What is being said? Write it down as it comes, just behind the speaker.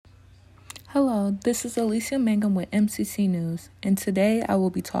Hello, this is Alicia Mangum with MCC News, and today I will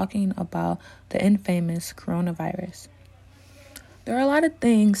be talking about the infamous coronavirus. There are a lot of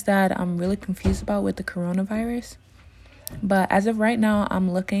things that I'm really confused about with the coronavirus, but as of right now, I'm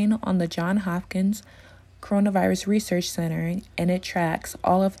looking on the Johns Hopkins Coronavirus Research Center, and it tracks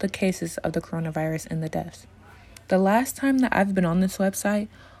all of the cases of the coronavirus and the deaths. The last time that I've been on this website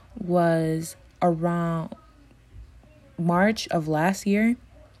was around March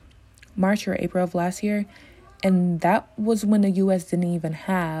or April of last year, and that was when the U.S. didn't even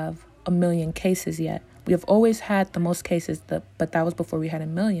have 1 million cases yet. We have always had the most cases, but that was before we had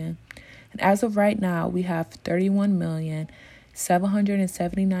 1 million. And as of right now, we have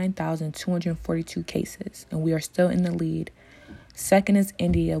 31,779,242 cases, and we are still in the lead. Second is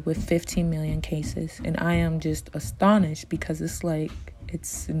India with 15 million cases, and I am just astonished because it's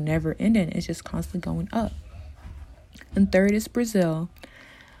never ending. It's just constantly going up. And third is Brazil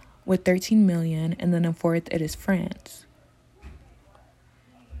with 13 million, and then in fourth it is France.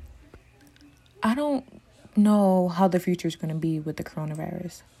 I don't know how the future is going to be with the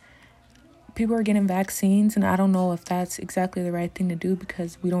coronavirus. People are getting vaccines, and I don't know if that's exactly the right thing to do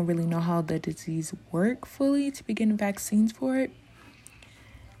because we don't really know how the disease works fully to be getting vaccines for it.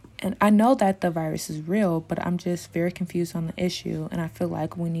 And I know that the virus is real, but I'm just very confused on the issue, and I feel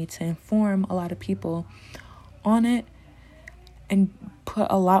like we need to inform a lot of people on it and put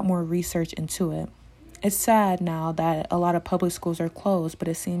a lot more research into it. It's sad now that a lot of public schools are closed, but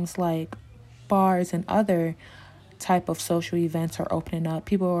it seems like bars and other type of social events are opening up.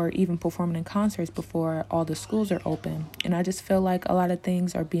 People are even performing in concerts before all the schools are open. And I just feel like a lot of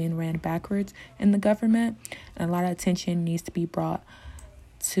things are being ran backwards in the government, and a lot of attention needs to be brought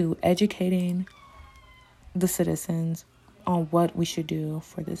to educating the citizens on what we should do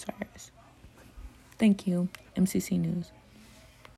for this virus. Thank you, MCC News.